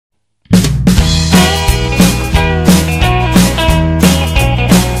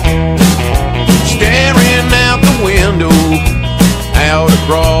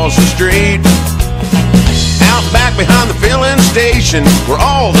station where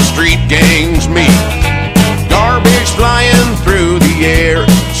all the street gangs meet. Garbage flying through the air,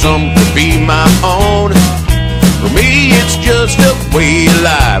 some could be my own. For me, it's just a way of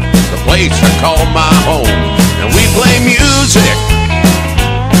life, the place I call my home. And we play music,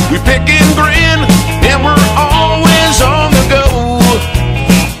 we pick and grin, and we're always on the go.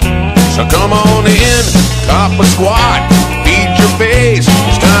 So come on in, cop a squat, feed your face,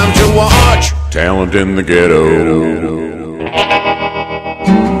 it's time to watch Talent in the Ghetto.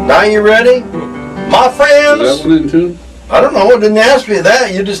 Now you ready? My friends? Is that one in tune? I don't know, didn't ask me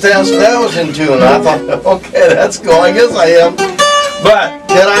that. You just asked if that was in tune. I thought, okay, that's cool. I guess I am. But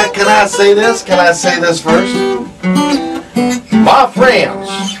can I say this? Can I say this first? My friends,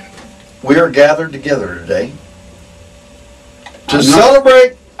 we are gathered together today to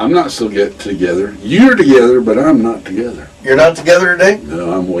celebrate. I'm not still get together. You're together, but I'm not together. You're not together today?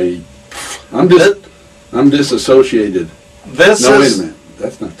 No, I'm disassociated. Wait a minute.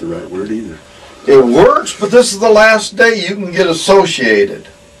 That's not the right word either. It works, but this is the last day you can get associated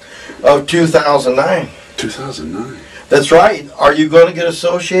of 2009. 2009. That's right. Are you going to get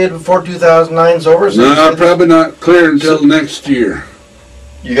associated before 2009 is over? No, probably not clear until next year.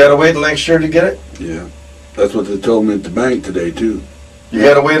 You got to wait till next year to get it? Yeah. That's what they told me at the bank today, too. You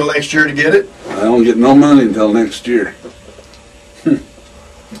got to wait till next year to get it? I don't get no money until next year.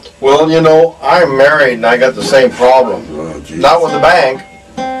 Well, you know, I'm married and I got the same problem. Oh, geez. Not with the bank.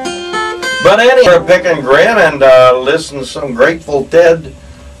 But anyway, pick and grin and listen to some Grateful Dead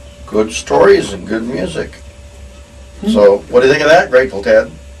good stories and good music. So, what do you think of that, Grateful Ted?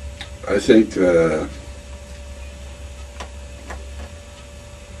 I think, you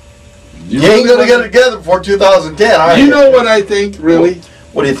ain't going to get it together before 2010, are you? You know what I think, really?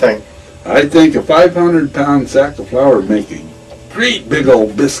 What do you think? I think a 500-pound sack of flour would make a great big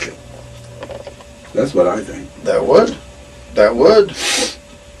old biscuit. That's what I think. That would. That would.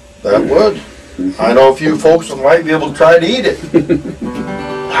 That would. I know a few folks that might be able to try to eat it.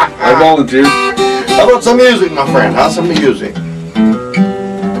 I volunteer. How about some music, my friend? How's some music?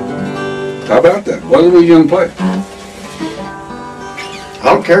 How about that? What are we going to play? I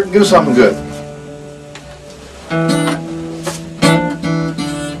don't care. Do something good.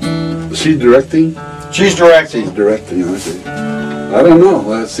 Is she directing? She's directing. She's directing, I see. I don't know.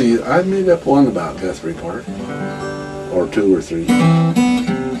 Let's see. I made up one about Guthrie Park. Or 2 or 3.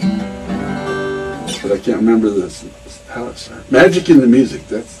 But I can't remember this, how it started. Magic in the Music.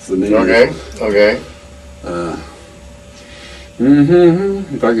 That's the name. Okay. Okay.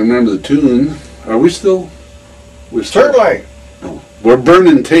 If I can remember the tune. Are we still? We're still. Certainly. No. We're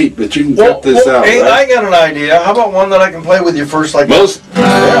burning tape, but you can cut this out. Hey, right? I got an idea. How about one that I can play with you first, like Most.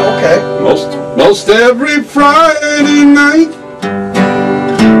 Yeah. Okay. Most every Friday night,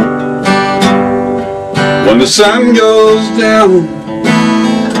 when the sun goes down,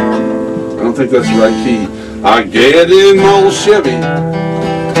 I don't think that's the right key. I get in my old Chevy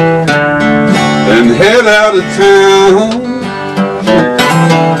and head out of town.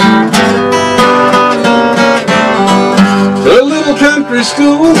 A little country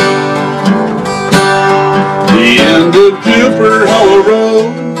school, the end of Cooper Hollow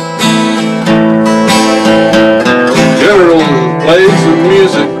Road. General plays some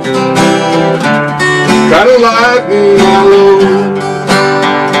music, try to lighten my load.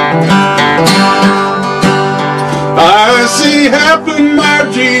 I see Happy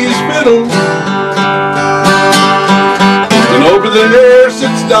Margie's fiddle, and over there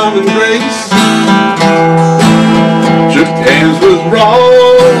sits Don and Grace. Shook hands with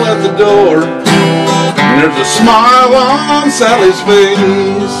Rawl at the door, and there's a smile on Sally's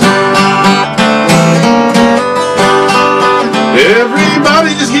face.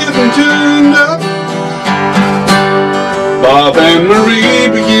 Everybody's getting tuned up. Bob and Marie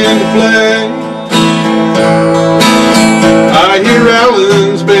begin to play. I hear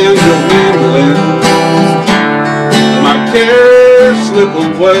Alan's banjo mandolin. My cares slip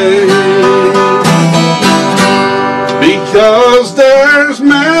away, because there's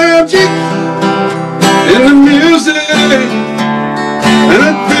magic in the music, and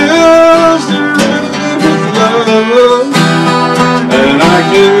it fills the room with love. And I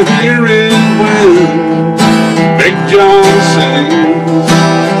can hear it when Big John sings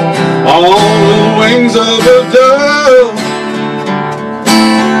on the wings of a dove.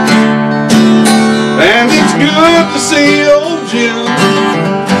 And it's good to see old Jim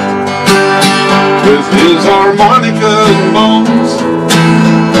with his harmonica and bones.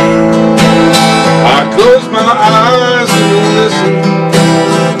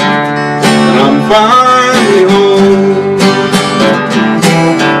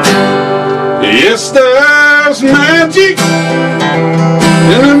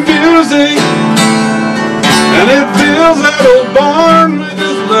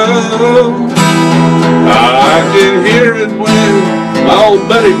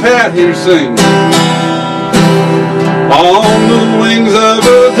 hear sing. On the wings of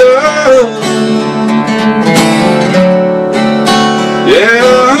a dove.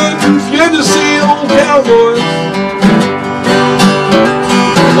 Yeah, it's good to see old cowboys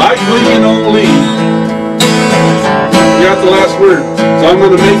like Lincoln on Lee. You got the last word, so I'm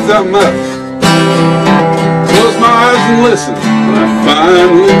going to make something up. Close my eyes and listen, and I'm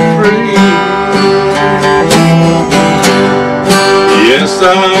finally free. Yes, I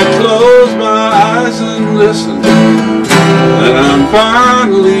close my eyes and listen, and I'm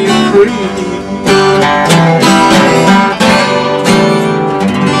finally free.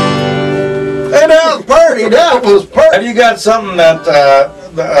 Hey, that was pretty. That was pretty. Have you got something that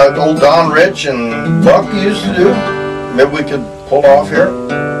old Don Rich and Buck used to do? Maybe we could pull off here.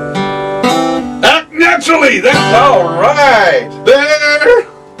 Act naturally. That's All right. there.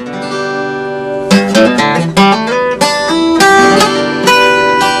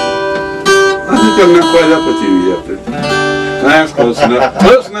 I think I'm not quite up with you yet. That's close enough.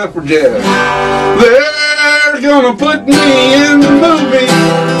 Close enough for jazz. They're gonna put me in the movie.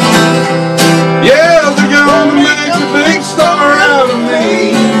 Yeah, they're gonna make a big star out of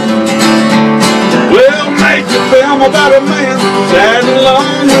me. We'll make a film about a man sad and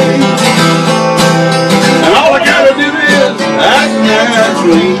lonely. And all I gotta do is act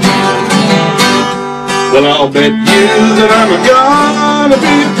naturally. Well, I'll bet you that I'm gonna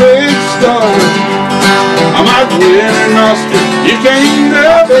be a big star. I might win an Oscar. You can't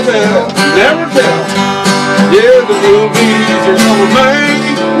never tell, never tell. Yeah, the movies are gonna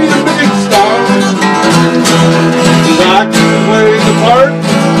make me a big star. 'Cause I can play the part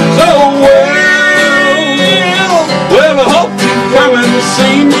so well. Well, I hope you come and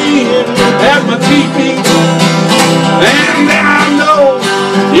see me at my TV. And then I know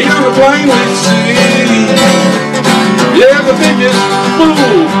you're gonna plainly see. Yeah, the biggest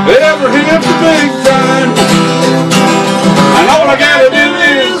fool ever hit the big time. And all I gotta do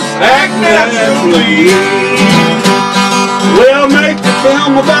is act naturally. We'll make a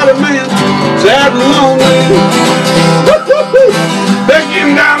film about a man sad and lonely,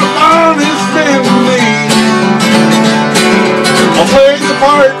 begging down upon his family. I'll play the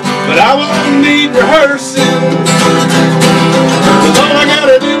part, but I won't need rehearsing. 'Cause all I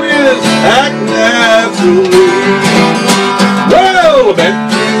gotta do is act naturally. Well, I bet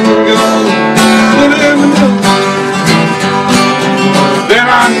you're gonna sit in the middle. Then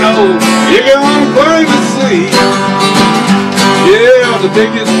I know you're gonna plainly see. Yeah, the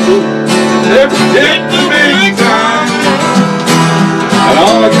biggest fool ever hit the big time. And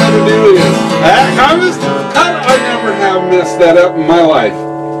all I gotta do is act. I never have messed that up in my life.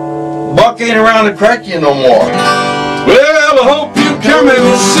 Buck ain't around to correct you no more. Well, I hope you come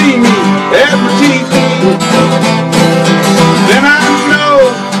and see me at the TV. Then I know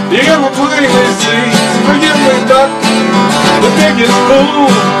you're gonna plainly see. Forgive me, Buck, the biggest fool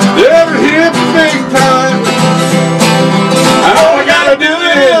ever hit the big time. And all I gotta do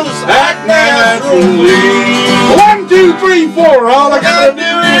is act naturally. 1, 2, 3, 4. All I gotta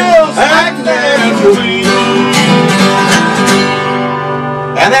do is act naturally.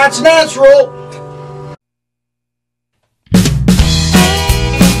 And that's natural.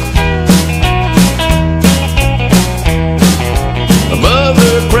 A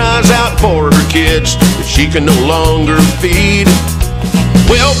mother cries out for her kids that she can no longer feed.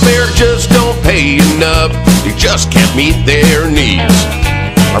 Welfare just don't pay enough, you just can't meet their needs.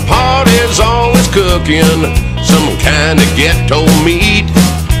 Our pot is always cooking some kind of ghetto meat.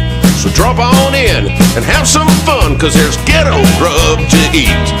 So drop on in and have some fun, 'cause there's ghetto grub to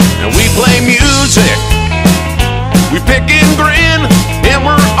eat. And we play music, we pick and grin, and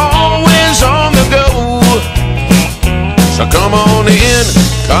we're always on the go. So come on in,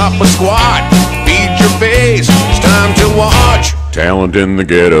 cop a squat, feed your face, it's time to watch Talent in the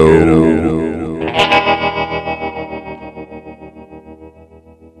Ghetto.